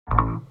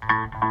Break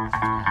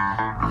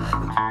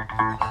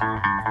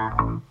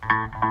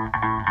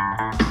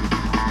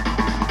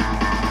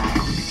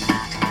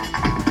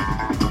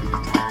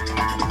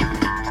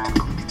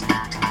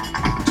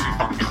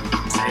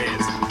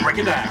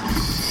it down.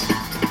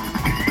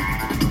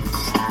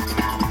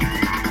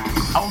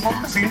 How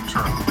long is the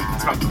intro?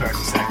 It's about 30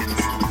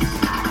 seconds.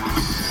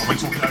 Are we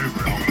talking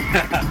over it all?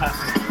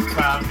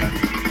 Well, okay.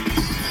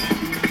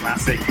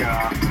 Classic.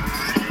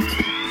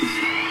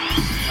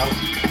 Oh,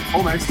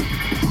 almost.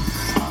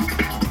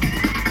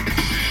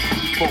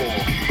 4, 3,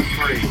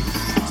 2,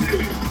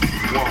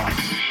 1.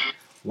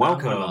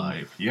 Welcome.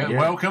 Live. Yeah,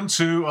 welcome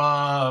to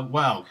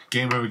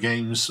Game Over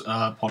Games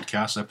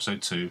podcast,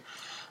 episode 2.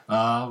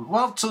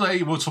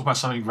 Today we'll talk about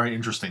something very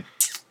interesting.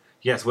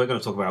 Yes, we're going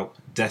to talk about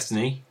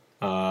Destiny.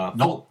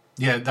 That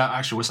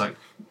actually was like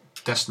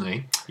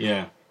Destiny.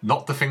 Yeah.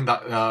 Not the thing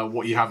that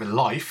what you have in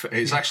life.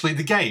 It's actually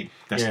the game,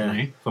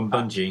 Destiny. Yeah, from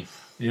Bungie.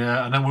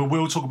 Yeah, and then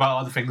we'll talk about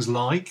other things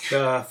like...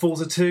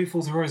 Forza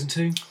Horizon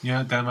 2.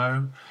 Yeah,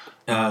 demo.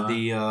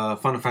 The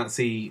Final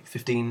Fantasy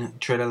 15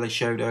 trailer they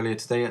showed earlier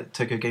today at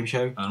Tokyo Game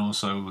Show. And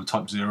also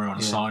Type 0 on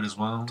the side as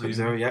well. Type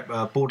 0,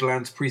 yep.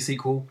 Borderlands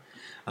pre-sequel.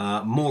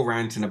 More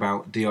ranting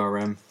about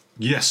DRM.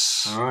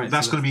 Yes. All right,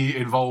 that's going to be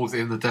involved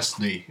in the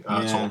Destiny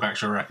talk,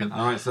 actually, I reckon.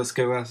 All right, so let's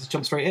go. Let's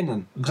jump straight in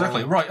then.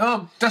 Exactly. Right.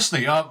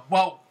 Destiny.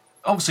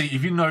 Obviously,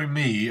 if you know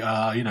me,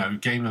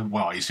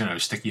 gamer,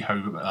 Sticky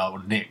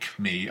Ho, Nick,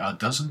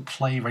 doesn't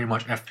play very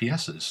much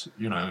FPSs,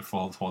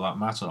 for that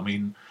matter. I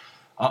mean,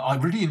 I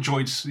really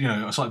enjoyed, it's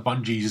like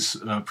Bungie's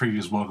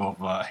previous work of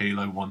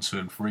Halo 1, 2,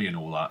 and 3 and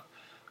all that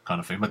kind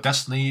of thing. But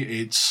Destiny,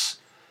 it's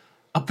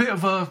a bit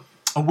of a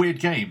weird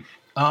game.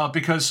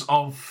 Because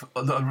of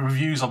the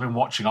reviews I've been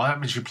watching. I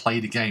haven't actually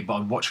played the game, but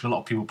I'm watching a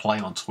lot of people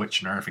playing on Twitch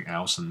and everything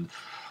else. And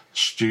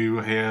Stu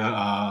here,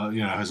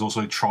 has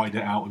also tried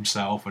it out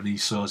himself, and he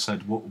sort of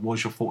said,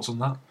 "What's your thoughts on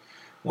that?"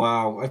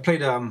 Well, I've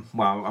played. I'm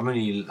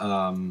only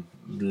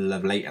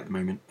level 8 at the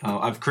moment.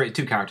 I've created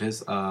 2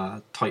 characters,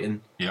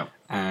 Titan. Yeah.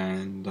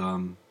 And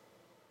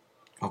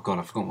I've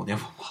forgotten what the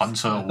other one was.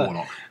 Hunter or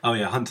Warlock. Oh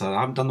yeah, Hunter. I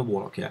haven't done the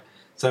Warlock yet.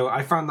 So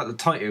I found that the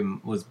Titan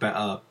was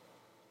better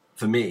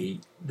for me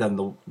than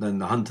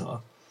the Hunter.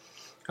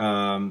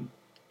 And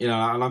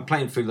I'm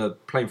playing through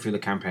the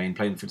campaign,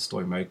 playing through the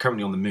story mode.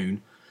 Currently on the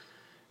moon.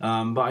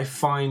 But I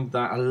find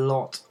that a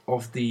lot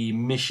of the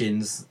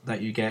missions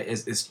that you get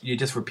is you're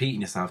just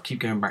repeating yourself, keep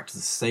going back to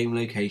the same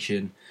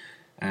location,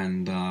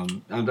 and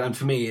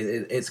for me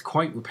it's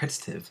quite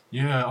repetitive.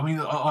 Yeah, I mean,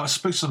 I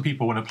spoke to some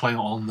people when they're playing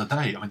it on the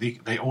day. I mean,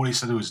 they all they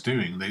said they was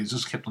doing, they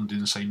just kept on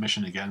doing the same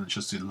mission again and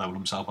just to level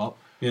themselves up.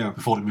 Yeah.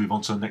 Before they move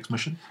on to the next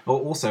mission.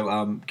 Also,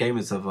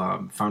 gamers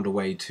have found a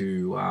way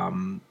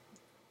to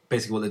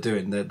basically what they're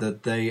doing.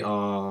 They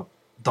are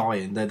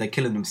dying. They're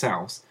killing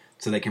themselves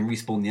so they can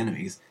respawn the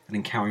enemies and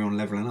then carry on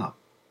leveling up.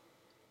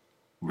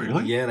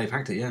 Really? Yeah, they've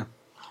hacked it. Yeah.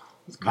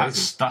 It's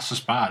crazy. That's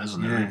just bad,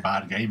 isn't it? Yeah. Really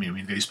bad gaming. I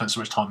mean, they spent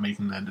so much time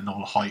making and all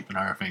the hype and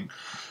everything.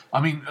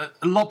 I mean,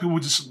 a lot of people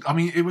just... I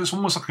mean, it was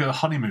almost like a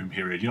honeymoon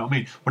period, you know what I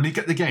mean? When they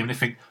get the game, they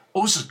think,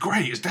 oh, this is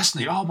great, it's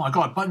Destiny, oh my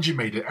god, Bungie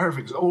made it,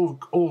 everything's all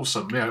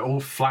awesome,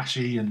 all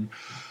flashy and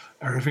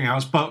everything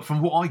else. But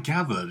from what I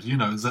gathered,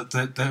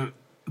 that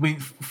I mean,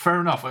 fair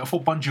enough, I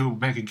thought Bungie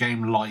would make a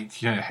game like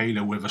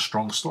Halo with a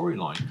strong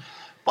storyline.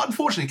 But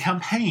unfortunately,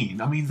 campaign,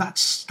 I mean,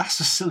 that's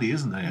just silly,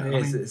 isn't it?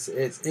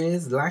 It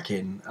is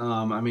lacking.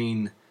 I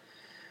mean...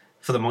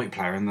 For the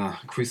multiplayer and the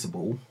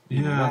Crucible.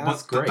 Yeah,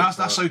 that's great.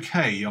 That's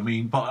okay. I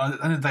mean, but at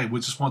the end of the day, we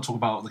just want to talk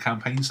about the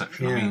campaign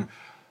section. Yeah. I mean,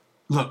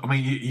 look,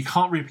 you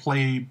can't really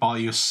play by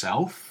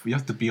yourself. You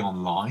have to be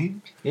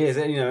online. Yeah,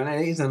 and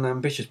it is an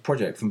ambitious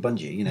project from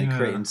Bungie,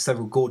 creating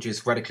several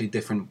gorgeous, radically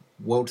different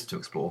worlds to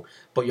explore.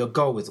 But your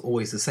goal is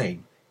always the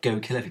same. Go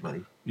kill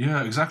everybody.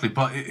 Yeah, exactly.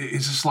 But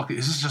it's just like,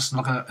 is this just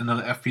like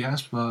another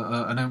FPS?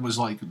 And then it was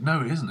like,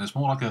 no, it isn't. It's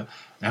more like a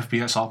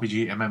FPS,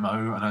 RPG,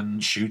 MMO, and then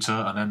shooter,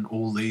 and then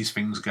all these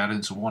things get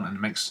into one, and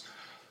it makes...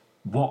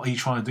 What are you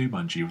trying to do,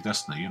 Bungie, with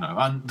Destiny,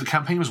 And the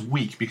campaign was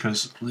weak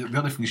because the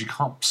other thing is you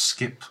can't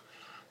skip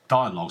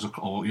dialogues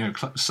or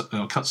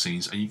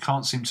cutscenes, and you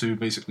can't seem to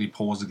basically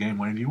pause the game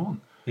whenever you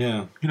want.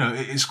 Yeah.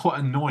 It's quite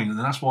annoying, and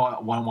that's why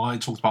I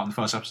talked about in the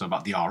first episode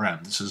about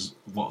DRM. This is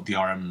what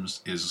DRM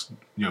is,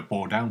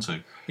 boiled down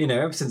to.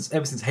 Ever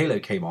since Halo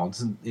came on,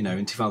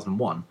 in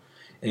 2001,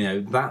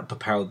 that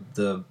propelled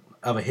the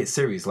other hit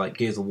series like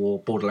Gears of War,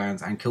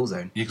 Borderlands, and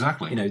Killzone.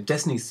 Exactly.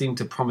 Destiny seemed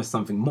to promise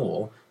something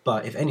more,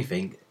 but if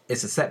anything,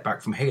 it's a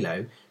setback from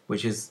Halo,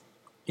 which is,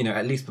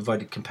 at least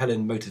provided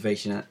compelling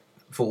motivation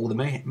for all the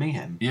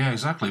mayhem. Yeah,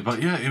 exactly.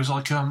 But yeah, it was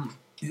like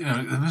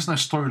if there's no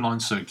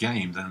storyline to a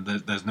game, then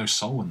there's no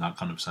soul in that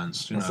kind of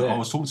sense. I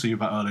was talking to you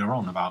about earlier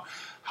on about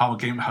how a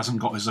game hasn't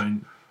got its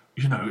own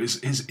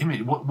his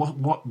image.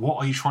 What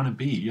are you trying to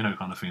be?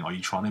 Kind of thing. Are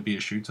you trying to be a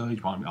shooter? Are you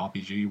trying to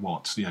be RPG?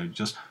 What?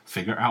 Just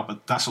figure it out.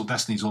 But that's what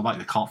Destiny's all about.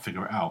 They can't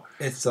figure it out.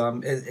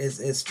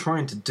 It's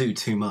trying to do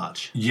too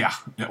much. Yeah,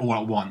 all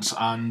at once,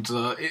 and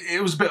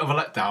it was a bit of a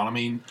letdown. I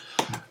mean,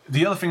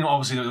 the other thing,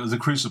 obviously, the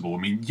Crucible. I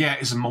mean, yeah,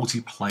 it's a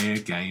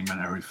multiplayer game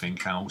and everything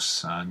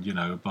else, and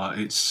but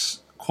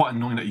it's quite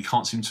annoying that you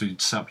can't seem to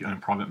set up your own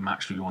private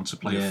match if you want to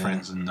play with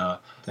friends and have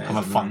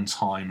a fun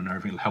time and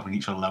everything, helping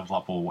each other level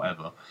up or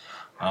whatever.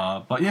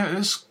 But yeah,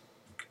 it's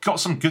got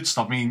some good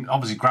stuff. I mean,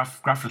 obviously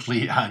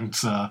graphically and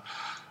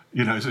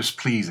it's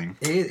pleasing.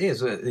 It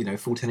is,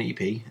 full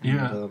 1080p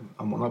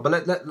and whatnot.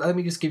 But let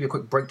me just give you a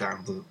quick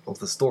breakdown of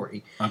the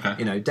story.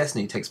 Okay.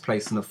 Destiny takes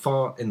place in the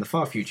far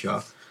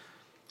future,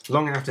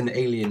 long after an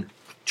alien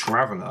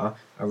traveller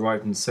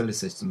arrived in the solar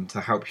system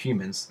to help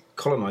humans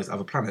colonize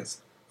other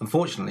planets.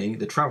 Unfortunately,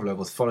 the traveller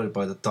was followed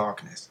by the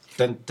darkness.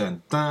 Dun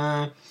dun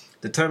dun.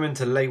 Determined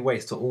to lay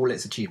waste to all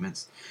its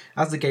achievements.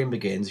 As the game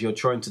begins, you're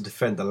trying to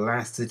defend the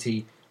last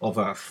city of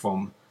Earth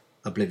from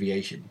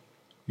oblivion.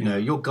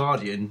 Your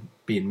guardian,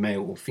 being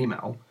male or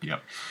female,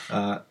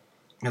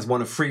 has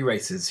one of three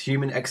races: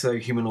 human,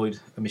 exo-humanoid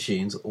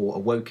machines, or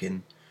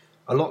awoken,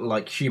 a lot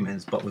like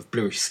humans but with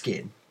bluish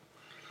skin.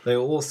 There are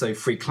also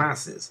three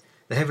classes: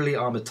 the heavily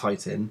armoured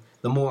Titan,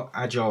 the more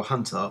agile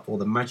Hunter, or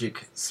the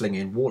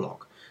magic-slinging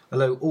Warlock.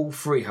 Although all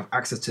three have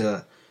access to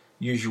the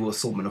usual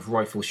assortment of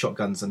rifles,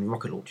 shotguns, and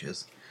rocket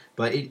launchers,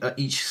 but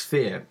each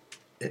sphere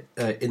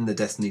in the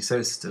Destiny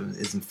solar system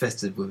is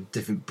infested with a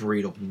different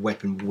breed of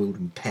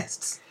weapon-wielding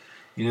pests.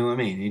 You know what I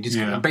mean? You just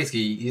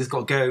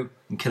got to go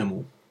and kill them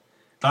all.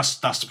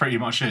 That's pretty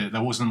much it.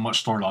 There wasn't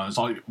much storyline.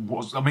 I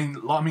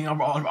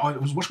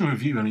was watching a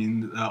review.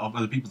 Of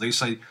other people. They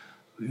say,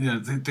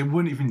 they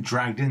weren't even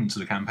dragged into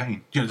the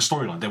campaign. The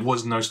storyline. There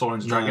was no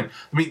storyline to drag in.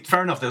 I mean,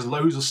 fair enough. There's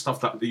loads of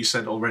stuff that you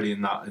said already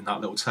in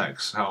that little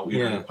text. How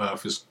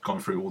Earth has gone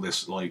through all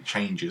this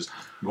changes.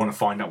 You want to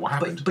find out what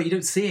happened, but you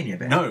don't see any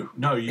of it. No.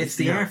 It's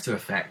the after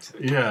effect.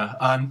 Yeah,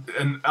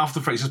 and after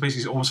effects is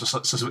basically almost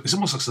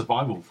a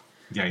survival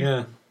game.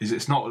 Yeah,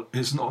 it's not.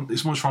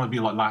 It's more trying to be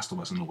like Last of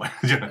Us in a way.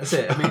 That's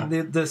it. I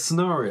mean, the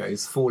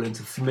scenarios fall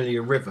into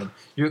familiar rhythm.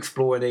 You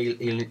explore an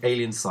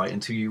alien site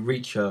until you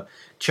reach a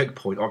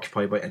checkpoint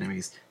occupied by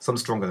enemies, some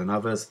stronger than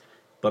others,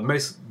 but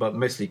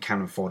mostly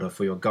cannon fodder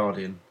for your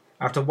guardian.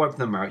 After wiping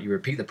them out, you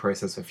repeat the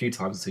process a few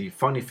times until you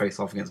finally face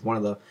off against one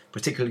of the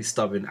particularly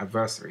stubborn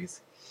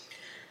adversaries.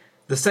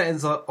 The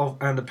settings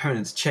and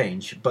opponents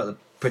change, but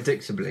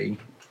predictably,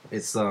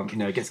 it's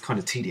it gets kind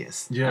of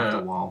tedious after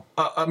a while.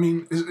 I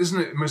mean, isn't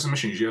it most of the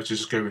missions you have to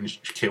just go and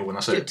kill and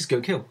that's it? Yeah, just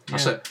go kill.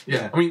 That's it.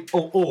 Yeah. I mean,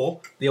 or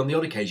on the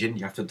odd occasion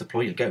you have to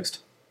deploy your ghost.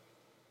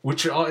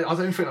 Which I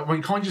don't think. I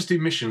mean, can't you just do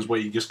missions where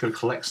you just go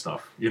collect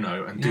stuff,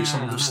 and do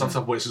some stuff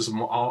where there's some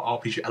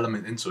RPG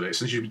element into it.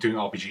 Since you'd be doing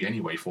RPG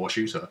anyway for a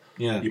shooter,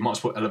 you might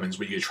as well put elements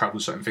where you travel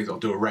certain things or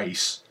do a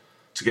race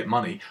to get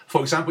money.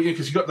 For example,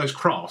 because you've got those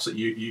crafts that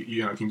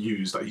you can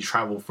use that you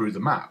travel through the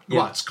map.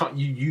 Yeah. Right, can't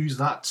you use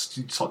that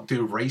to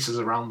do races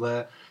around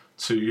there?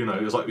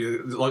 It's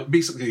like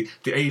basically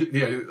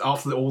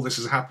after all this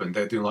has happened,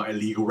 they're doing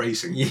illegal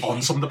racing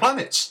on some of the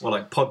planets. Well,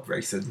 like pod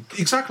racing.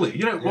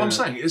 Exactly. What I'm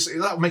saying is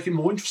that would make it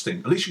more interesting.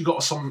 At least you've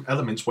got some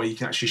elements where you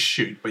can actually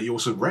shoot, but you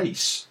also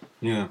race.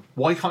 Yeah.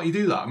 Why can't you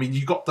do that? I mean,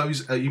 you got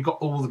those. You've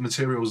got all the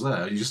materials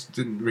there. You just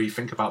didn't really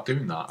think about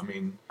doing that. I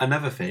mean,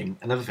 another thing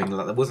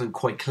that wasn't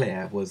quite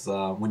clear was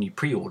when you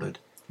pre-ordered.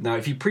 Now,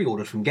 if you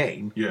pre-ordered from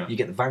game, you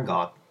get the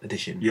Vanguard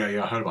edition.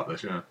 Yeah, I heard about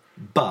this. Yeah,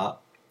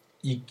 but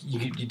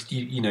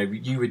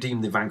you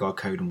redeem the Vanguard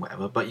code and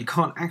whatever, but you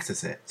can't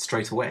access it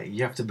straight away.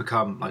 You have to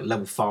become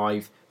level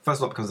 5.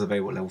 First lot becomes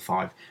available at level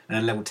 5, and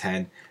then level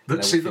 10.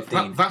 Level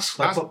 15.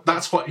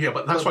 That's quite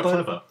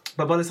clever.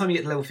 But by the time you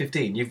get to level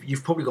 15,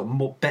 you've probably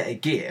got better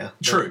gear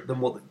than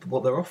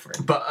what they're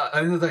offering. But at the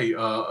end of the day,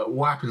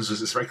 what happens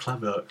is it's very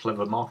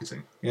clever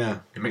marketing.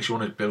 Yeah. It makes you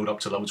want to build up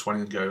to level 20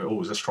 and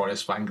go, let's try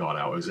this Vanguard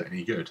out. Is it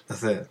any good?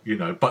 That's it.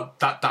 But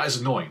that is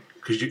annoying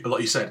because,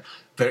 like you said,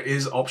 there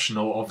is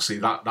optional. Obviously,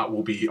 that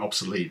will be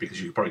obsolete because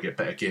you could probably get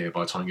better gear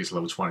by the time you get to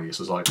level 20.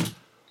 So it's like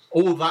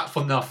all that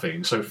for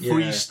nothing. So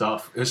free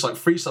stuff. It's like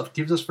free stuff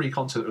gives us free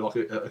content,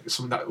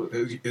 something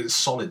that is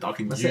solid that I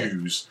can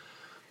use.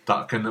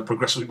 That can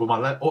progress with my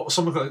level, or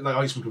something like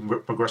items can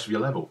progress with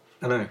your level.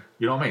 I know.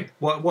 You know what I mean?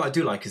 What I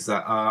do like is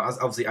that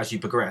as you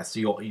progress,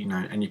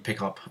 and you pick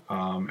up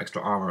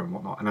extra armor and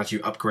whatnot, and as you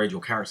upgrade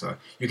your character,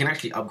 you can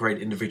actually upgrade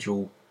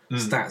individual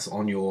stats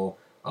on your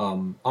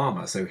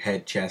armor. So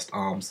head, chest,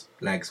 arms,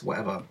 legs,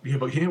 whatever. Yeah,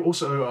 but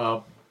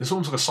also it's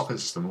almost like a socket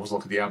system, almost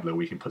like a Diablo,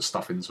 where you can put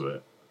stuff into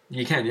it.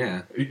 You can,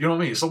 yeah. You know what I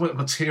mean? It's like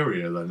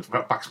materia then,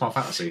 back to Final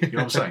Fantasy. You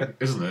know what I'm saying?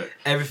 Isn't it?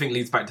 Everything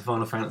leads back to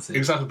Final Fantasy.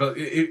 Exactly, but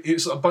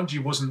it's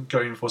Bungie wasn't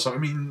going for something.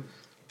 I mean,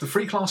 the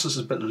free classes is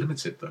a bit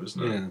limited though,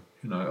 isn't it?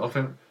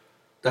 Yeah.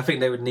 I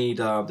think they would need.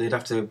 They'd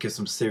have to give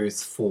some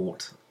serious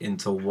thought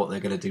into what they're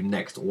going to do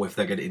next, or if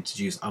they're going to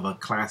introduce other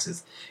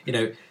classes.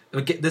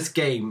 This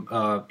game.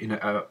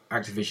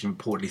 Activision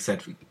reportedly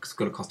said it's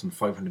going to cost them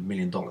 $500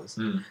 million.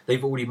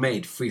 They've already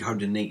made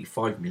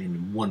 $385 million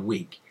in 1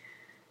 week.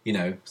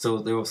 So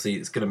they obviously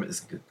it's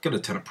gonna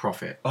turn a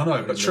profit. I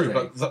know, but true.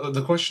 But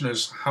the question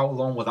is, how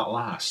long will that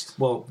last?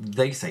 Well,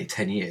 they say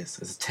 10 years.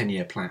 It's a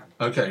 10-year plan.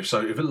 Okay,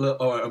 so if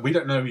we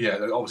don't know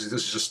yet. Obviously,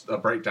 this is just a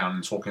breakdown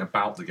and talking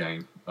about the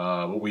game.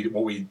 What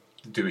we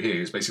do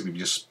here is basically we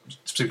just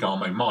speak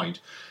our own mind.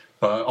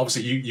 But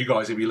obviously, you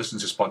guys, if you listen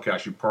to this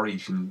podcast, you probably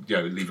can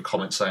leave a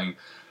comment saying,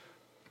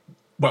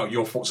 well,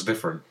 your thoughts are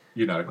different.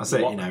 That's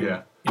it.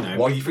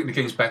 Why you think the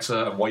game's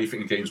better and why you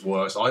think the game's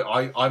worse.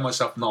 I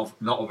myself not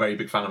a very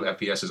big fan of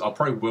FPSs. I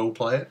probably will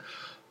play it,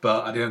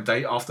 but at the end of the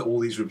day, after all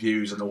these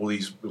reviews and all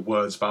these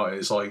words about it,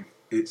 it's like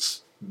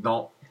it's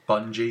not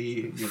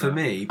Bungie. For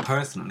me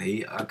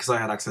personally, because I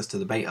had access to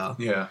the beta,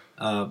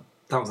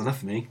 that was enough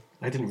for me.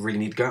 I didn't really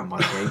need to go out and buy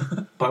the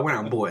game, but I went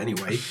out and bought it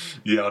anyway.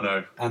 Yeah, I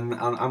know. And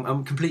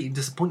I'm completely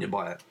disappointed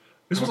by it.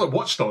 This was like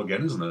Watch Dogs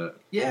again, isn't it?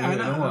 Yeah, I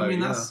know. I mean,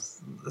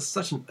 that's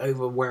such an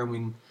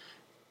overwhelming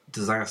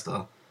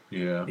disaster.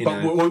 Yeah,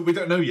 but we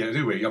don't know yet,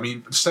 do we? I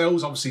mean,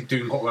 sales obviously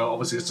doing quite well.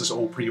 Obviously, it's just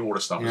all pre-order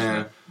stuff, isn't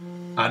it?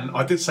 And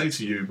I did say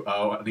to you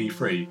at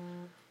E3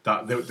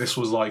 that this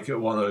was like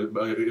one of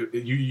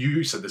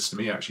you said this to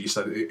me actually. You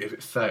said if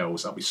it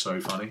fails, that'd be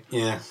so funny.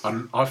 Yeah,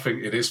 and I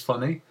think it is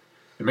funny.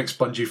 It makes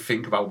Bungie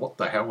think about what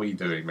the hell are you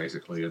doing,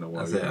 basically, in a way.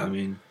 That's it. I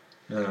mean,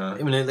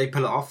 if they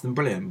pull it off, then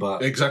brilliant.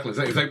 But exactly,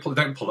 if they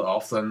don't pull it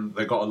off, then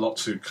they've got a lot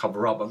to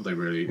cover up, haven't they?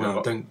 Really?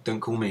 Well,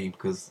 don't call me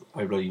because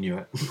I bloody knew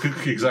it.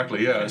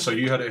 Exactly. Yeah. So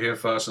you heard it here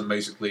first, and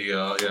basically,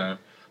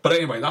 But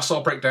anyway, that's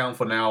our breakdown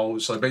for now.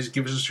 So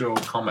basically, give us your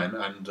comment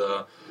and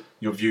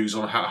your views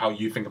on how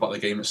you think about the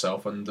game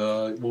itself, and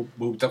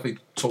we'll definitely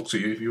talk to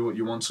you if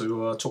you want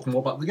to talk more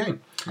about the game.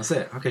 That's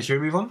it. Okay,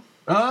 should we move on?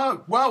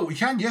 Well, we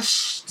can,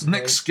 yes. Okay.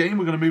 Next game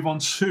we're going to move on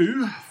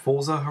to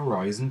Forza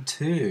Horizon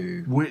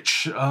 2,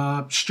 which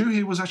Stu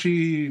here was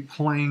actually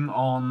playing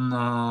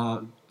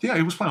on. He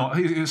was playing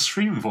on. He was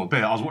streaming for a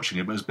bit. I was watching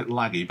it, but it was a bit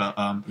laggy. But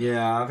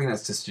I think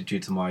that's just due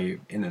to my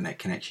internet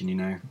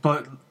connection,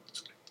 But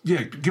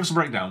yeah, give us a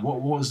breakdown.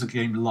 What was the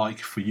game like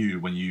for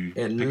you when you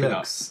picked it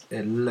up?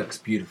 It looks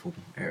beautiful.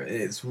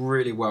 It's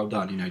really well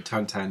done.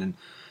 Turn 10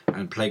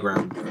 and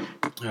Playground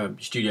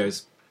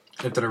Studios.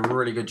 They've done a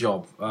really good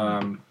job.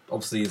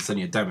 Obviously, it's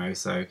only a demo,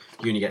 so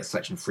you only get a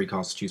selection of 3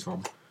 cars to choose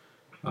from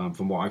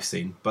what I've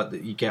seen. But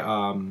you get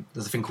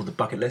there's a thing called the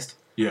bucket list.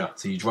 Yeah.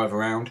 So you drive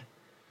around,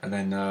 and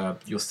then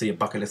you'll see a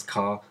bucket list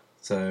car.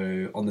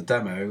 So on the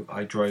demo,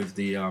 I drove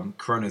the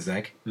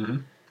Chronozeg,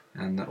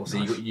 and also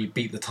nice. you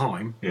beat the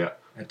time. Yeah.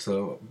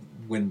 To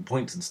win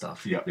points and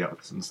stuff. Yeah.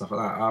 And stuff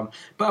like that.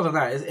 But other than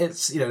that,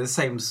 it's the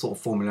same sort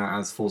of formula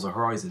as Forza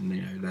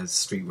Horizon. There's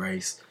street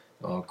race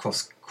or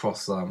cross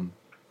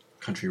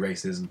country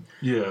races and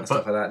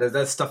stuff like that.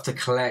 There's stuff to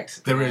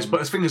collect. There is,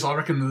 but the thing is, I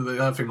reckon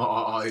the other thing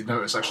I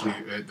noticed actually,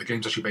 the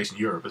game's actually based in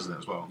Europe, isn't it,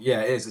 as well?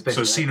 Yeah, it is.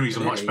 So sceneries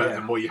are much better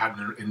than what you had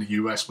in the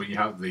US when you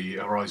have the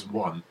Horizon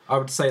 1. I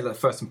would say that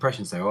first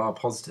impressions, though, are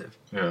positive.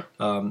 Yeah.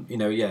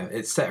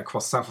 It's set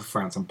across south of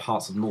France and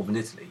parts of northern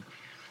Italy.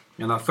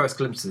 And our first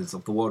glimpses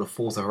of the world of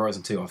Forza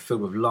Horizon 2 are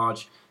filled with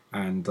large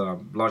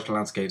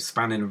landscapes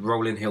spanning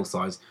rolling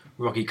hillsides,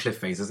 rocky cliff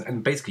faces,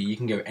 and basically you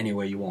can go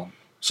anywhere you want.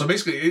 So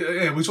basically,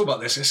 we talk about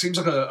this. It seems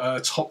like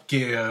a Top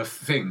Gear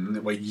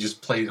thing where you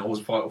just play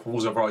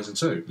Forza Horizon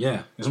 2.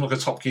 Yeah, it's not like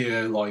a Top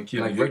Gear road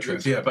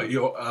trip. Yeah, but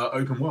you're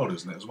open world,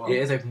 isn't it, as well? It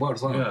is open world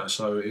as well. Yeah,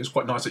 so it's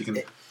quite nice that you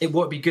can. It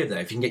would be good though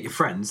if you can get your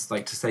friends,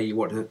 like to say you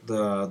want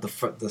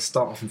the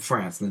start off in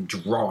France and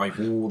then drive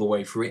all the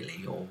way through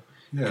Italy, or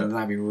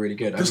that'd be really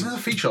good. There's another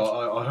feature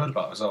I heard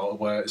about as well,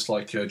 where it's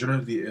like, do you know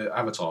the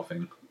avatar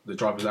thing? The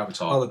driver's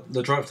avatar. Oh,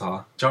 the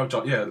Drivatar.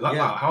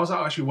 Drivatar, how does that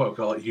actually work?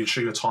 Like, you can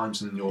show your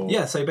times and your...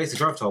 Yeah, so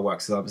basically Drivatar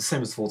works the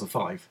same as Forza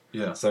 5.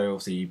 Yeah. So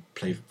obviously you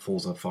play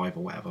Forza 5 or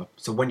whatever.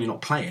 So when you're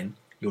not playing,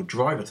 your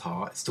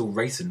Drivatar is still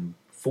racing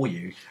for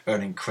you,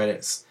 earning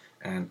credits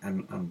and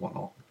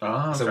whatnot.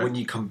 Okay. So when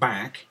you come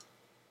back,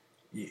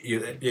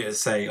 you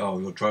say,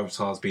 your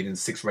Drivatar's been in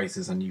 6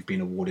 races and you've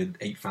been awarded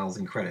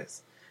 8,000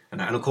 credits. And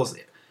of course,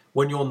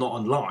 when you're not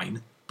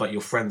online... but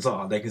your friends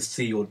are, they can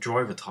see your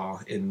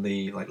Drivatar in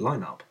the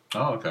lineup.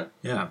 Oh, okay.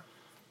 Yeah.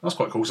 That's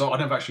quite cool. So I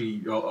never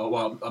actually...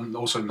 I'm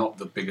also not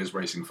the biggest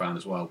racing fan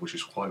as well, which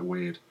is quite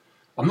weird.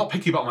 I'm not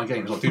picky about my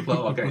games. I do play a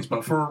lot of games,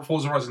 but for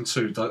Forza Horizon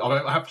 2,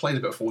 I have played a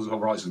bit of Forza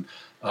Horizon,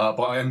 but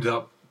I ended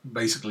up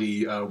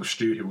basically with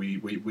Stu here,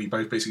 we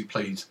both basically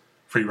played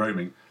free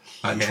roaming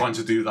and trying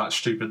to do that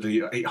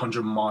stupidly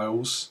 800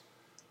 miles...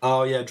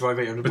 Oh yeah, drive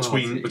 800 miles.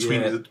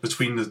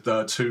 Between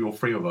the 2 or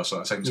 3 of us at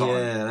the same time.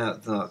 Yeah,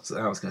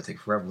 that was going to take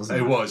forever, wasn't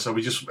it? It was. So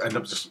we just ended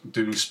up just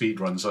doing speed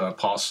runs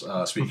past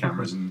speed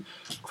cameras and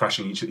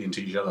crashing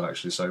into each other.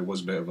 Actually, so it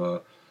was a bit of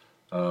a.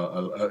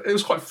 It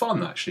was quite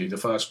fun actually. The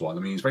first one. I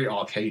mean, it's very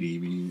arcadey. I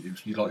mean,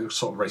 if you like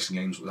sort of racing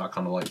games with that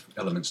kind of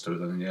elements to it,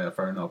 then yeah,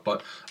 fair enough.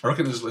 But I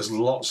reckon there's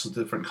lots of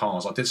different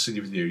cars. I did see the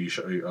video. You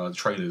show the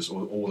trailers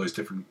or all those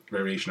different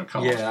variation of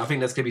cars. Yeah, I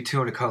think there's going to be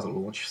 200 cars at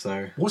launch.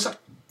 So what's that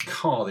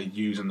car they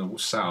use in the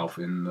south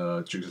in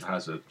Dukes of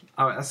Hazzard?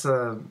 Oh, that's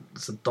a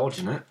Dodge,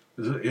 isn't it?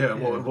 Is it? Yeah.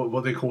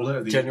 What do they call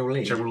it? General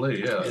Lee. General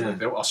Lee.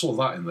 Yeah. I saw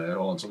that in there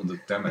on some of the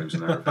demos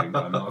and everything,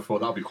 and I thought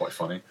that'd be quite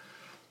funny.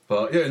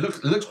 But yeah,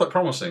 it looks quite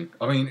promising.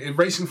 I mean,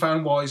 racing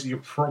fan wise, you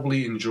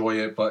probably enjoy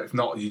it, but if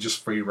not, you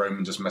just free roam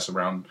and just mess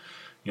around,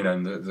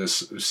 in the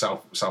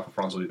south of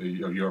France or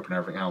Europe and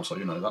everything else. So,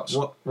 that's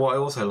what I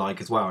also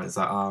like as well is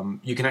that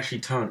you can actually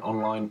turn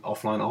online,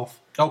 offline off.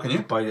 Oh, can you?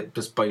 By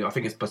I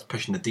think it's just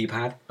pushing the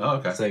D-pad. Oh,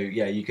 okay. So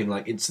yeah, you can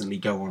like instantly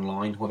go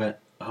online with it.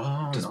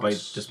 Oh,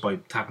 just by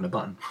tapping a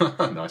button.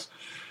 Nice.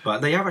 But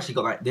they have actually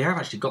got that. They have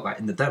actually got that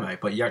in the demo,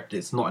 but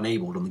it's not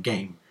enabled on the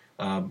game.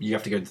 You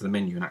have to go into the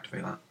menu and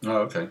activate that. Oh,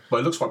 okay.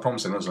 But it looks quite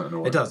promising, doesn't it? In a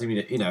way? It does. I mean,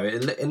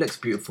 it looks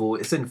beautiful.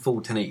 It's in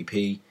full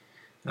 1080p,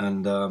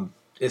 and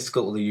it's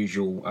got all the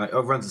usual. It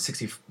runs at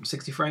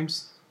 60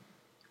 frames.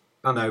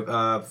 Oh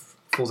no,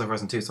 Forza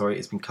Horizon 2. Sorry,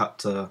 it's been cut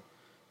to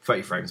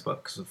 30 frames,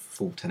 but because of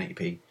full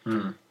 1080p.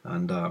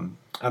 And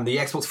the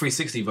Xbox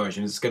 360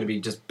 version is going to be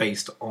just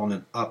based on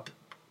an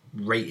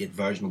up-rated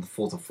version of the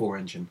Forza 4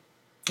 engine.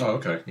 Oh,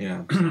 okay.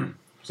 Yeah.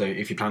 So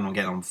if you plan on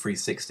getting on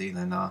 360,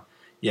 then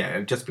it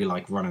would just be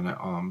like running it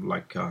on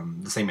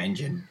the same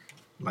engine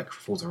like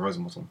Forza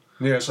Horizon was on.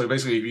 Yeah, so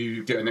basically if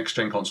you get a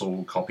next-gen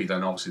console copy,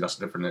 then obviously that's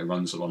different. It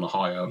runs on a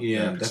higher...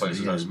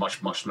 it's much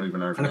smoother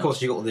and everything And of course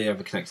else. you got all the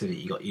other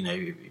connectivity. You got, if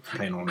you're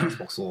playing on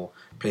Xbox or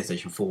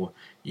PlayStation 4,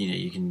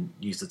 you can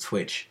use the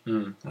Twitch.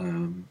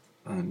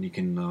 And you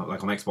can,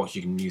 like on Xbox,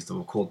 you can use to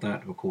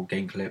record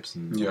game clips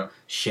and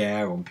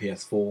share on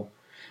PS4.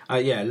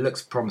 It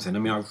looks promising. I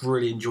mean, I've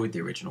really enjoyed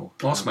the original.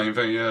 That's the main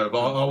thing, yeah.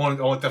 But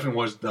I definitely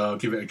want to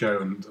give it a go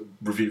and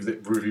review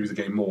the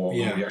game more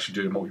when we actually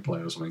do a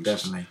multiplayer or something.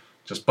 Definitely.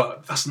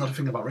 But that's another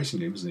thing about racing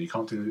games, isn't it? You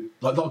can't do...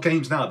 Like, a lot of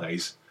games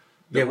nowadays...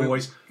 we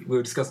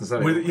were discussing this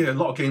earlier. A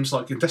lot of games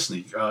like in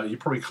Destiny, you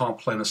probably can't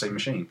play on the same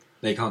machine.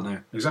 They can't, no.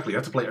 Exactly. You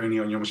have to play it only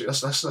on your machine.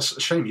 That's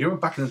a shame. You were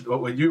back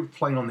when you were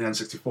playing on the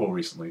N64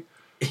 recently.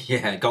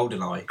 Yeah,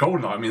 GoldenEye.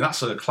 GoldenEye, I mean,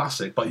 that's a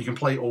classic, but you can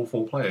play all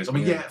 4 players. I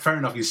mean, fair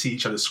enough, you see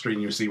each other's screen,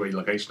 you see where your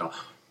location are,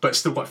 but it's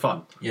still quite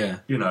fun. Yeah.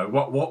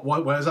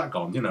 Where's that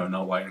gone?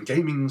 No way. And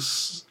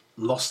gaming's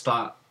lost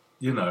that,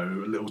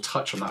 little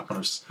touch on that kind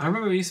of... I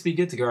remember it used to be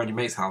good to go around your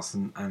mate's house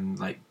and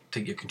like,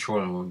 take your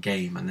controller or a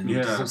game, and then you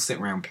just all sit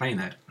around playing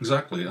it.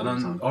 Exactly. And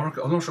I'm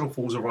not sure if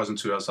Forza Horizon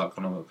 2 has that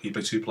kind of... Can you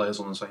play 2 players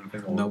on the same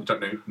thing? Or No. You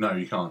don't know? No,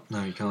 you can't.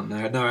 No, you can't. No,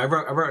 I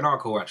wrote an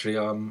article, actually.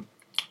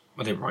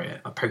 I didn't write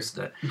it. I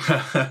posted it.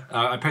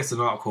 I posted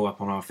an article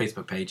up on our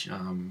Facebook page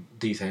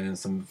detailing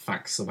some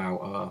facts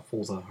about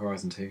Forza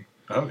Horizon 2.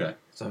 Okay.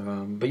 So,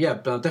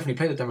 I'll definitely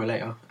play the demo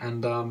later.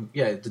 And,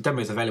 the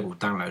demo is available to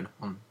download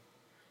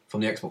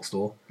from the Xbox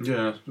store.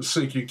 Yeah.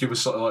 So you could give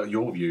us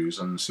your views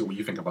and see what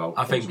you think about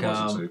I think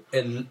Horizon 2.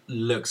 it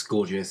looks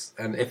gorgeous.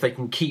 And if they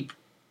can keep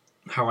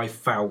how I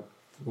felt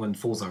when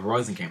Forza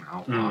Horizon came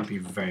out, I'd be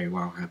very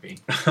well happy.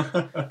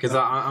 Because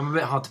I'm a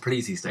bit hard to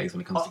please these days when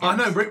it comes to games.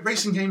 I know,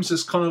 racing games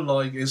is kind of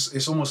like,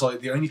 it's almost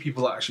like the only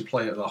people that actually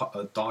play it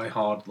are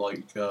die-hard,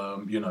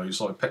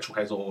 it's like petrol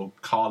heads or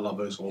car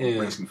lovers or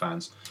racing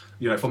fans.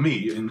 For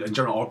me, in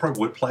general, I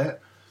probably would play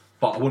it,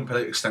 but I wouldn't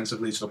play it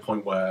extensively to the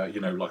point where,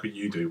 like what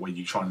you do, where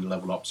you try and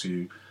level up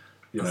to,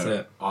 That's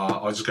it.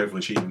 I just go for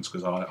achievements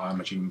because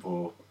I'm achieving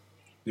for...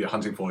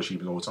 hunting for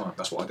achievements all the time.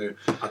 That's what I do.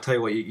 I'll tell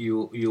you what,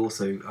 you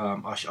also...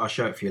 I'll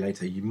show it for you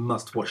later. You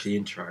must watch the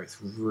intro. It's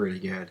really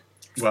good.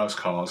 Well, it's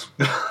cars.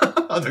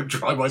 I don't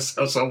drive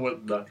myself, so I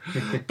wouldn't know.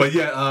 But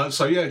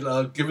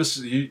give us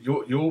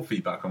your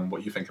feedback on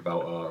what you think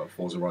about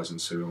Forza Horizon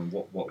 2 and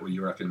what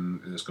you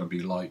reckon it's going to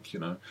be like,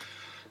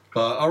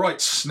 But, all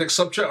right, next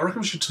subject. I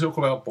reckon we should talk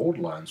about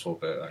Borderlands for a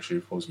bit,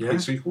 actually, for the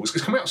sequel. It's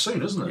coming out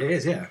soon, isn't it? It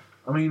is, yeah.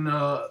 I mean...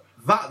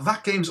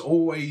 That game's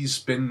always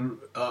been...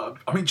 do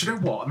you know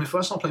what? I mean,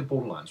 first time I played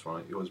Borderlands,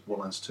 right? It was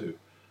Borderlands 2.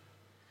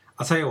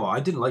 I'll tell you what, I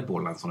didn't like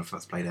Borderlands when I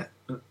first played it.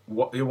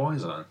 Why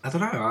is that? I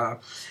don't know.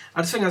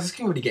 I just think I just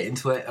couldn't really get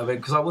into it. I mean,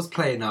 because I was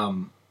playing... I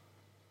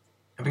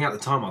think at the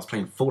time I was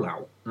playing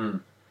Fallout.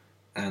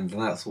 And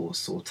that's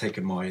sort of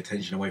taken my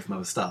attention away from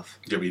other stuff.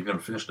 Yeah, but you've never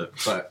finished it.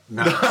 But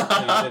no,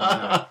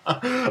 I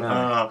didn't.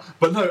 No.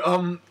 But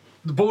no,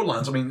 the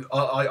Borderlands. I mean,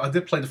 I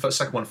did play the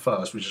second one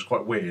first, which is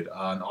quite weird,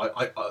 and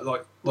I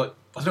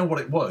don't know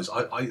what it was.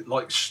 I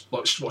like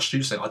what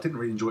Stu said. I didn't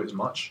really enjoy it as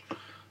much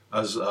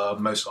as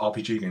most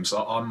RPG games.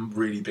 So I'm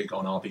really big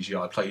on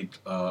RPG. I played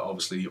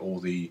obviously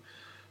all the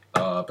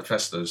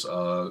Bethesda's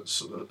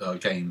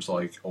games,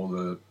 like all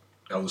the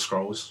Elder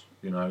Scrolls.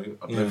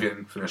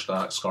 Oblivion finished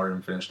that,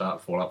 Skyrim finished that,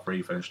 Fallout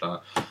 3 finished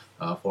that,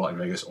 Fallout in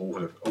Vegas,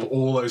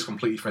 all those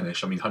completely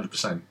finished. I mean,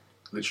 100%.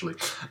 Literally,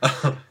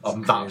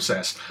 I'm that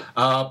obsessed.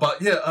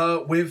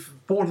 With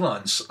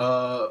Borderlands,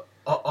 I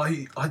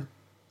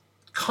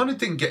kind of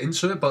didn't get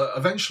into it, but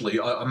eventually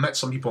I met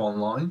some people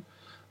online,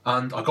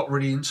 and I got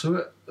really into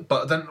it.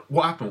 But then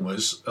what happened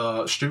was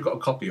Stu got a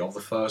copy of the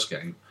first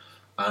game,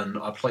 and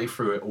I played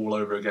through it all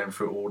over again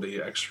through all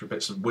the extra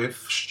bits, and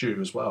with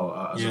Stu as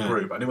well as a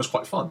group, and it was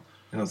quite fun.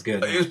 That was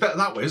good. It was better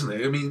that way, isn't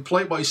it? I mean,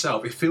 play it by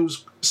yourself. It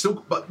feels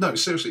still, but no,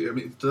 seriously. I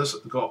mean, it does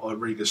got a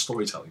really good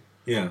storytelling.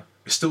 Yeah.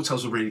 It still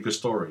tells a really good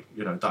story,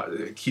 that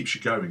it keeps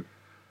you going.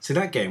 See,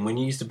 that game, when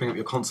you used to bring up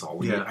your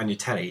console and your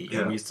telly,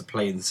 and we used to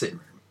play in the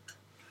sitting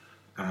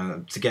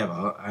room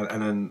together,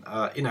 and then,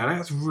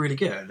 that's really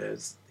good. I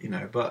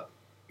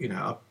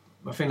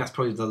think that's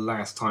probably the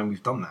last time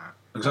we've done that.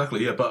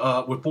 Exactly, yeah.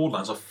 But with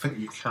Borderlands, I think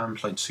you can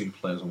play 2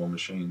 players on one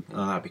machine.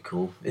 Oh, that'd be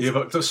cool. Yeah,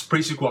 but that's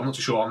pretty cool. I'm not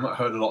too sure. I've not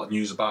heard a lot of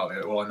news about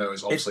it. All I know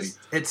is obviously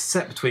it's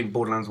set between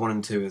Borderlands 1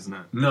 and 2, isn't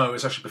it? no,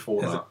 it's actually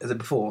before that. Is it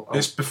before? Oh.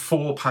 It's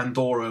before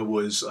Pandora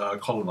was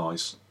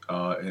colonised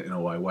in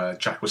a way, where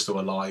Jack was still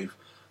alive,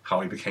 how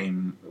he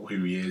became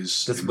who he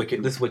is. This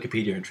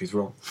Wikipedia entry's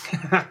wrong.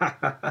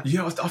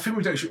 Yeah, I think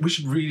we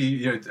should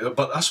really,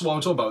 but that's what I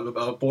was talking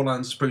about.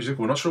 Borderlands is pretty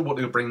cool. I'm not sure what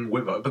they'll bring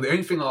with it, but the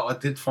only thing I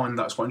did find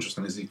that's quite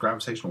interesting is the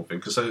gravitational thing,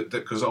 because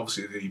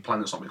obviously the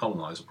planet's not been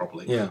colonised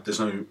properly. Yeah. There's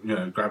no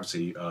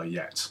gravity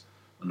yet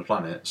on the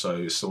planet, so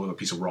it's still a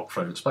piece of rock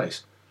thrown in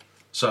space.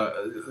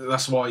 So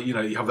that's why you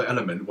have the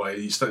element where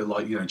instead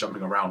of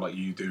jumping around like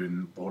you do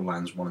in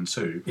Borderlands 1 and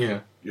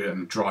 2,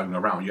 and driving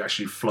around, you're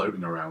actually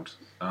floating around,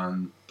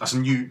 and that's a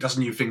new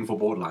thing for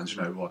Borderlands.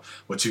 Where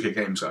 2K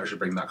games actually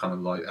bring that kind of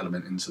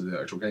element into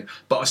the actual game.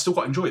 But I still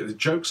quite enjoy it. The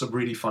jokes are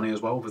really funny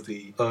as well with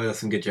the there's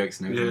some good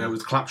jokes in there. Yeah,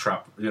 with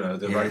Claptrap,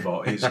 the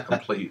robot. He's a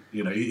complete.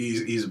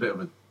 He's a bit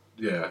of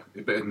a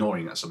bit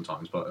annoying at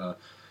sometimes, but.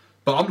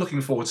 But I'm looking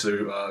forward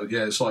to,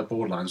 it's like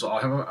Borderlands. I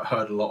haven't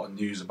heard a lot of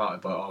news about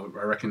it, but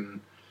I reckon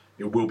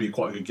it will be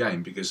quite a good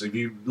game, because if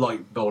you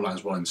like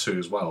Borderlands 1 and 2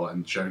 as well,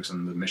 and jokes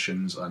and the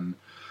missions, and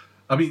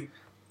I mean,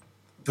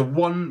 the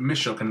one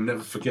mission I can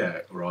never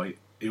forget, right?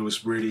 It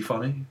was really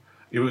funny.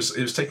 It was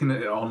taking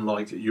it on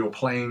like you're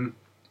playing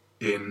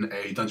in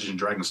a Dungeons and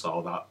Dragons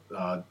style, that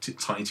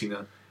Tiny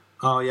Tina.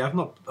 Oh yeah, I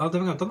don't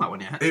think I've done that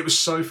one yet. It was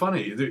so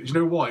funny. You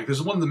know why?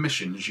 Because one of the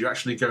missions, you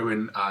actually go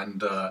in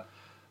and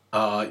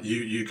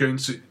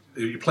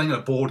you're playing a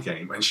board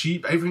game, and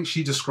everything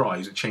she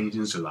describes, it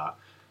changes into that.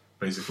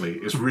 Basically,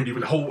 it's really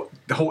the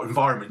whole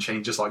environment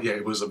changes. Like,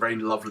 it was a very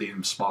lovely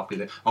and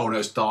sparkly. Oh no,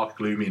 it's dark,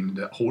 gloomy, and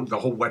the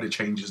whole weather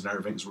changes and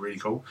everything. It's really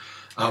cool.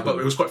 But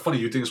it was quite funny.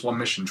 You're doing this one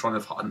mission, trying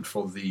to hunt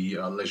for the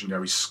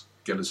legendary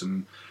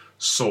skeleton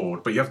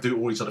sword, but you have to do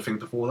all these other things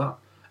before that.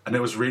 And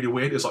it was really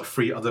weird. There's like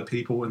 3 other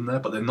people in there,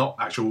 but they're not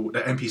they're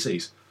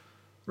NPCs,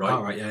 right?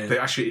 Oh, right, yeah. They're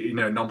actually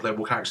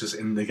non-playable characters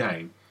in the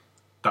game.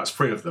 That's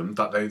 3 of them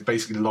that they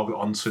basically log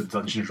onto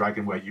Dungeons and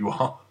Dragons where you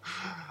are.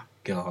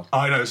 God.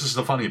 I know, this is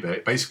the funny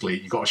bit. Basically,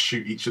 you got to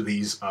shoot each of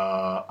these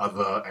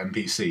other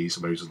NPCs,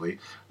 supposedly.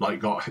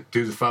 Like,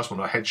 do the first one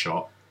a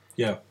headshot.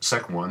 Yeah.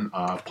 Second one,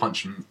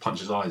 punch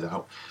his eyes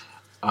out.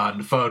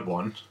 And the third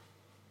one,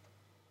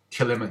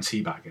 kill him and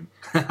teabag him.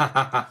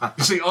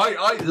 You see,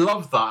 I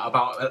love that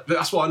about...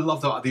 That's what I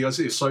love about the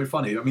DLC. It's so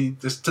funny. I mean,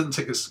 this doesn't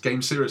take this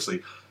game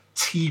seriously.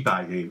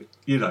 Teabagging,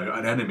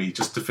 an enemy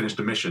just to finish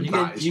the mission.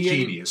 That is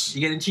genius.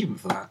 You get an achievement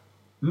for that?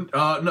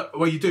 No,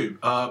 well, you do,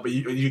 but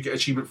you get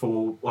achievement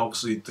for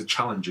obviously the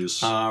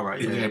challenges.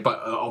 Right, yeah. But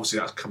obviously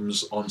that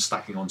comes on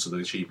stacking onto the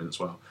achievement as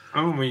well. I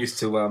remember we used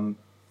to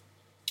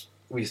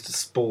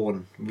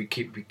spawn. We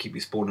keep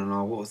respawning.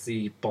 What was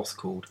the boss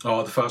called?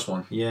 Oh, the first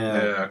one.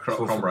 Yeah,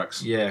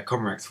 Comrex. Yeah,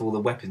 Comrex for all the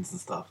weapons and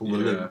stuff. All the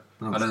loot. Nice.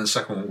 And then the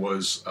second one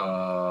was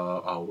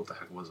what the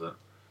heck was it?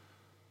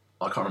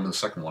 I can't remember the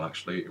second one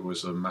actually. It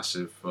was a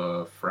massive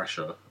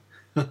thresher.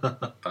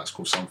 That's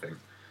called something.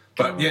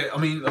 But yeah, I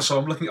mean, so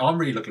I'm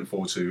really looking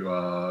forward to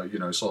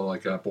sort of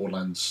like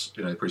Borderlands,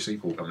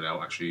 pre-sequel coming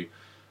out actually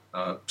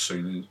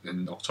soon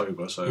in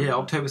October. So yeah,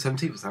 October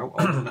 17th is out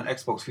on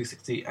Xbox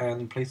 360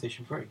 and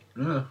PlayStation 3.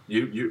 Yeah,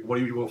 you what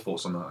are your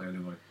thoughts on that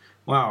anyway?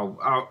 Wow,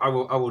 I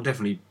will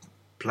definitely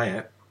play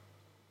it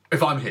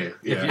if I'm here.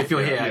 Yeah, if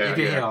you're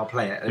here, I'll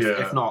play it.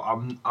 If not,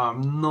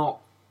 I'm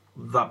not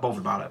that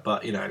bothered about it.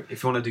 But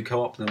if you want to do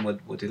co-op, then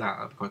we'll do that.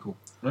 That'd be quite cool.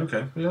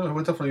 Okay, yeah,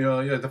 we'll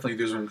definitely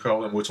do some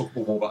co-op, and we'll talk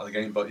more about the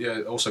game. But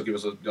yeah, also give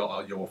us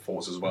your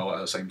thoughts as well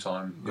at the same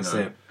time. That's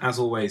it. As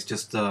always,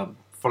 just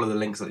follow the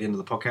links at the end of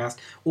the podcast.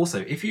 Also,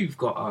 if you've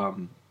got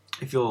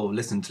if you're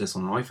listening to this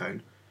on an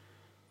iPhone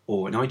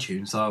or in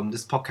iTunes,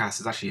 this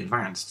podcast is actually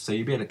advanced, so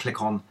you'll be able to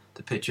click on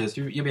the pictures.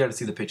 You'll be able to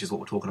see the pictures,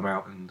 what we're talking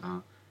about,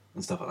 and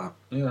stuff like that.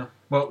 Yeah.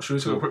 Well, should we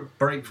take a quick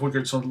break before we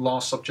go to the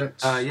last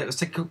subject? Yeah, let's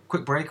take a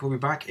quick break. We'll be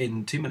back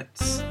in 2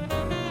 minutes.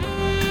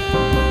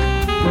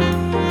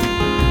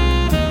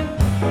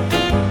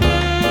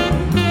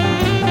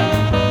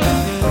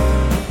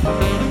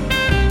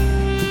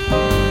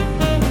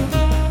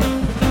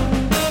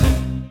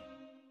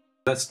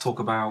 Let's talk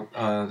about.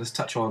 Let's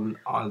touch on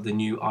the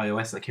new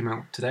iOS that came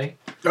out today.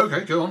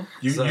 Okay, go on.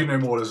 You know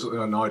more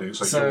than I do.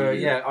 So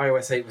yeah,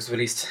 iOS 8 was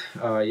released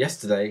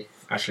yesterday,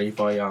 actually,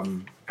 by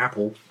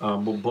Apple.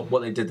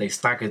 What they did, they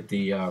staggered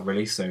the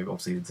release, so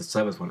obviously the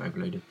servers weren't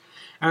overloaded.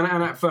 And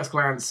at first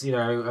glance,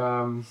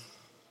 not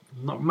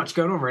much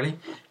going on really.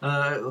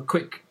 A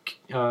quick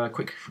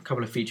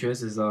couple of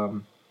features is hang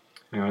on,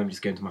 let me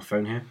just go into my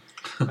phone here.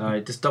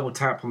 Just double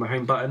tap on the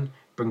home button.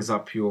 Brings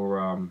up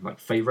your like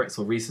favorites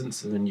or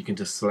recents, and then you can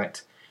just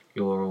select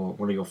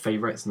one of your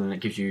favorites, and then it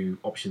gives you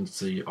options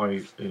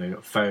to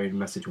phone,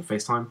 message, or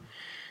FaceTime.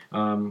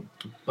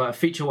 But a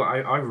feature what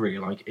I really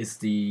like is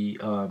the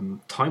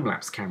time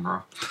lapse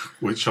camera,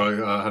 which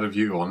I had a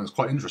view on. It's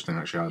quite interesting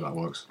actually how that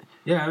works.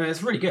 Yeah, I mean,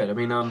 it's really good. I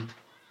mean, I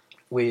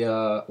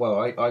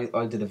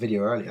did a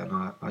video earlier,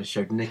 and I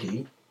showed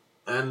Nikki,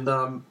 and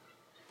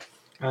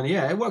And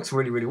yeah, it works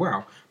really, really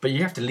well. But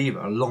you have to leave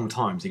it a long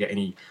time to get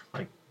any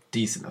like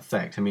decent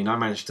effect. I mean, I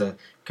managed to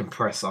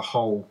compress a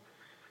whole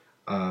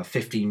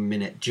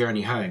 15-minute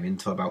journey home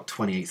into about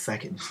 28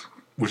 seconds.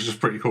 Which is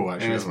pretty cool,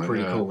 actually. Yeah, it's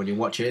pretty cool when you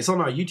watch it. It's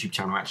on our YouTube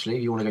channel, actually,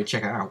 if you want to go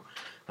check it out.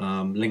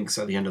 Links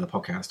at the end of the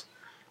podcast.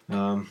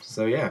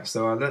 So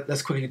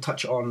let's quickly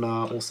touch on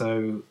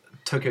also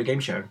Tokyo Game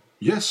Show.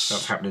 Yes.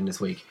 That's happening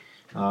this week.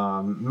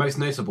 Most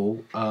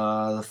notable,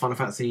 the Final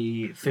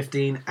Fantasy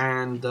 15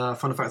 and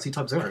Final Fantasy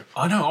Type 0.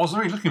 I know, I was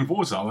really looking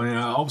forward to that. I mean,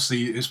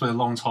 obviously, it's been a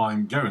long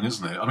time going,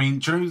 isn't it? I mean,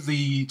 do you know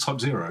the Type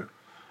 0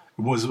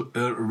 was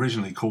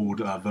originally called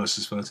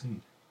Versus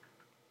 13?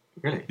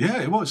 Really?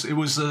 Yeah, it was. It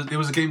was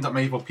a game that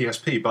made for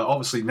PSP, but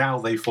obviously now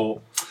they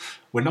thought,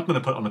 we're not going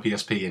to put it on the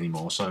PSP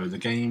anymore, so the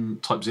game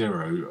Type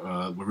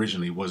 0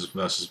 originally was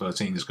Versus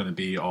 13 is going to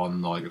be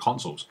on like the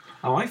consoles.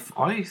 Oh,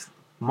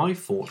 my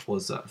thought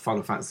was that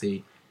Final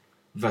Fantasy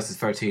Versus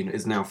 13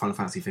 is now Final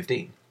Fantasy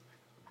 15.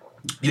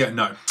 Yeah,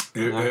 no,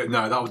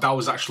 that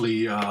was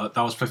actually that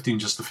was 15,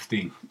 just the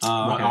 15.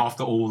 Oh, okay.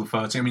 After all the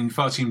 13, I mean,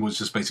 13 was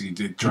just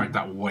basically dragged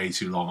that way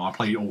too long. I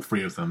played all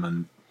three of them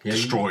and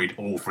destroyed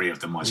all three of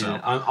them myself.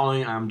 Yeah, I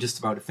am just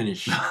about to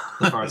finish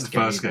the first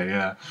game. First game,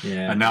 yeah.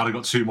 Yeah. And now they've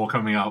got two more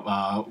coming up.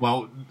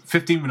 Well,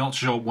 15, we're not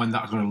sure when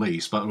that's going to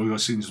release, but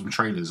we've seen some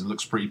trailers and it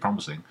looks pretty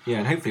promising. Yeah,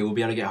 and hopefully we'll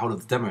be able to get hold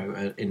of the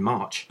demo in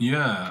March.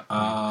 Yeah,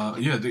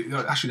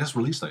 actually, that's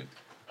release date.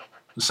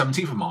 The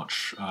 17th of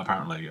March,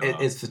 apparently.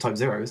 It's for Type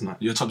 0, isn't it?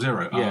 Yeah, Type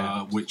 0,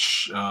 Yeah.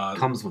 which...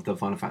 comes with the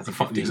Final Fantasy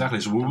 15. Exactly,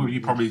 so we'll be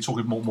probably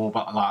talking more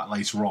about that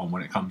later on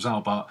when it comes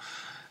out, but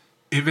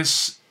if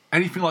it's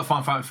anything like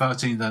Final Fantasy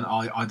 13, then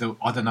I don't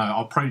know.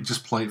 I'll probably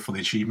just play it for the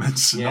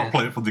achievements and not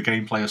play it for the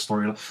gameplay or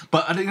story.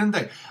 But at the end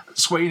of the day,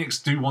 Square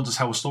Enix do want to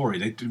tell a story.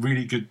 They're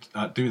really good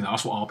at doing that.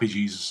 That's what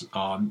RPGs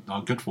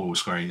are good for with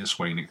Square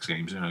Enix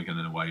games, again,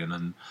 in a way. And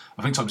then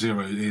I think Type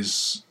 0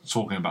 is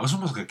talking about... It's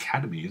almost like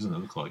Academy, isn't it? It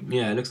looks like.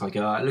 Yeah, it looks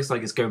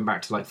like it's going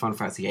back to like Final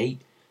Fantasy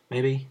 8,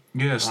 maybe.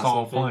 Yeah, style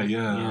sort of play, thing.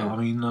 yeah. I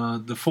mean,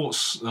 the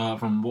thoughts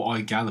from what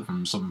I gathered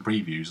from some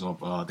previews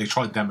of they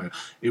tried demo.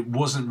 It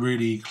wasn't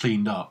really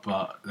cleaned up,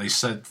 but they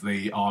said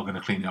they are going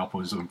to clean it up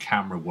with some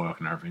camera work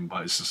and everything.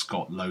 But it's just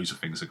got loads of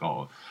things they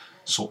got to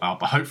sort out.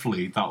 But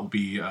hopefully that will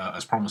be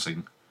as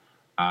promising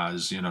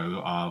as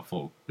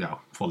for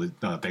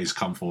the days to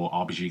come for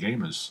RPG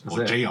gamers or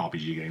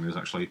JRPG gamers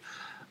actually.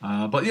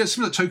 But yeah, it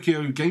seems like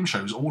Tokyo Game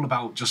Show is all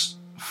about just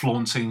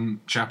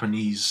flaunting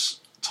Japanese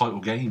title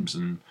games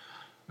and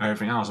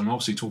everything else. And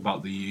obviously talk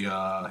about the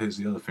here's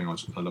the other thing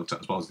I looked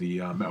at as well as the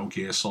Metal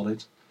Gear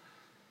Solid.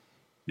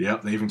 Yeah,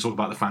 they even talk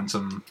about the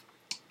Phantom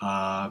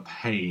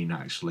Pain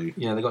actually.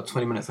 Yeah, they got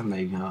 20 minutes, haven't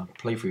they?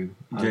 Playthrough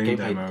Game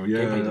demo. Yeah,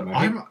 gameplay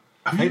demo.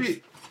 Have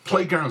you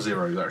played Ground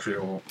Zeroes actually?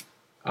 Or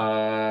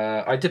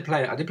I did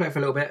play it for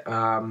a little bit.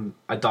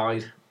 I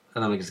died.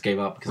 And then I just gave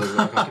up because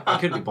I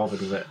couldn't be bothered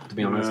with it, to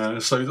be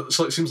honest. So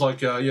it seems like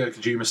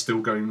Kojima's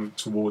still going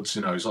towards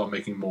sort of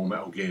making more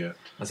Metal Gear.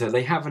 So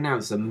they have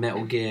announced a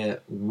Metal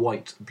Gear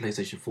White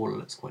PlayStation 4 that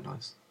looks quite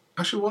nice.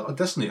 Actually, what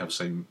Destiny have the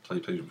same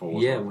PlayStation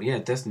 4? Yeah,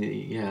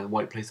 Destiny,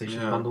 White PlayStation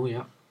bundle,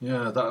 yeah.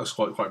 Yeah, that was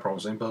quite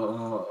promising.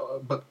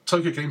 But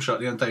Tokyo Game Show at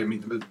the end of the day, I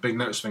mean, the big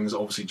notice thing is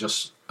obviously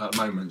just at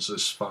moments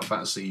is Final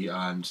Fantasy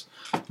and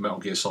Metal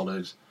Gear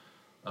Solid.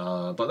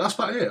 But that's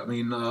about it. I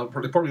mean, they're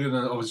probably going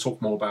to obviously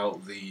talk more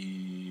about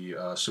the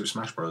Super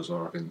Smash Bros.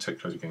 Or in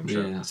Tokyo Game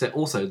Show. Yeah. So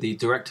also, the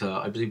director,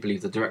 I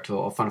believe the director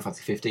of Final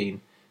Fantasy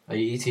 15,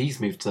 he's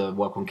moved to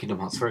work on Kingdom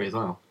Hearts 3 as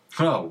well.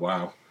 Oh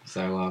wow!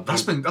 So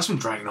that's been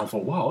dragging on for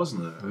a while,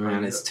 hasn't it?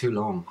 Man, it's too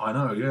long. I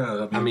know.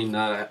 Yeah. I mean,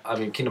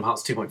 Kingdom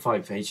Hearts 2.5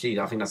 for HD.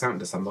 I think that's out in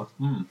December.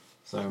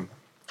 So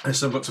it's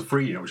still got to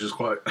 3 yet, which is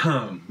quite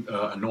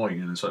annoying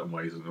in certain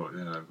ways,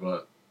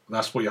 but.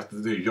 That's what you have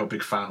to do. If you're a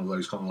big fan of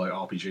those kind of like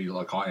RPG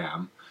like I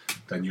am,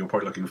 then you're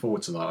probably looking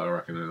forward to that, I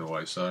reckon, in a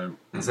way. So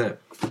that's it.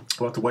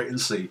 We'll have to wait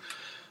and see.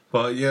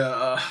 But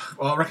yeah,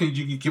 I reckon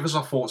you could give us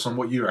our thoughts on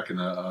what you reckon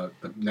the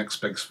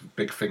next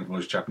big thing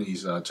was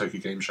Japanese Tokyo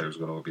Game Show is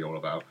going to be all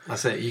about.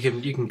 That's it. You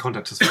can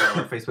contact us on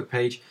our Facebook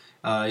page.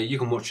 You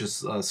can watch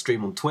us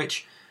stream on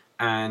Twitch,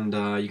 and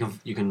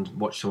you can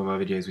watch some of our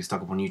videos we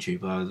stuck up on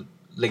YouTube.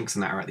 Links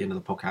and that are at the end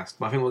of the podcast.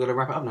 But I think we're going to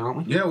wrap it up now,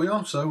 aren't we? Yeah, we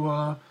are.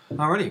 So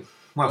alrighty.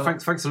 Well,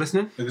 thanks for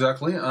listening.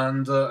 Exactly,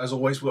 and as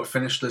always, we've got to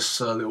finish this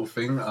little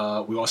thing.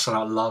 We've got to send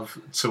out love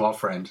to our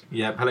friend.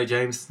 Yeah, hello,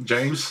 James.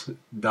 James,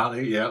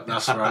 Daddy, yeah,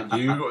 that's right.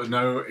 You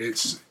know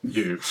it's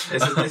you.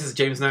 This is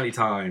James Nally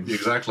time.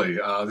 Exactly.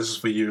 This is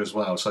for you as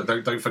well, so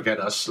don't forget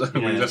us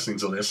when you're listening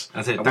to this.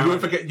 That's it. And we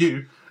won't forget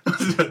you.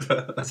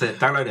 That's it.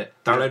 Download it.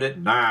 Download it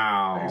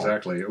now.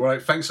 Exactly. All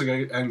right, thanks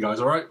again, guys.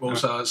 All right, we'll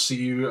see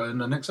you in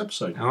the next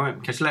episode. All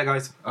right, catch you later,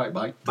 guys. All right,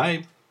 bye.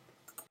 Bye.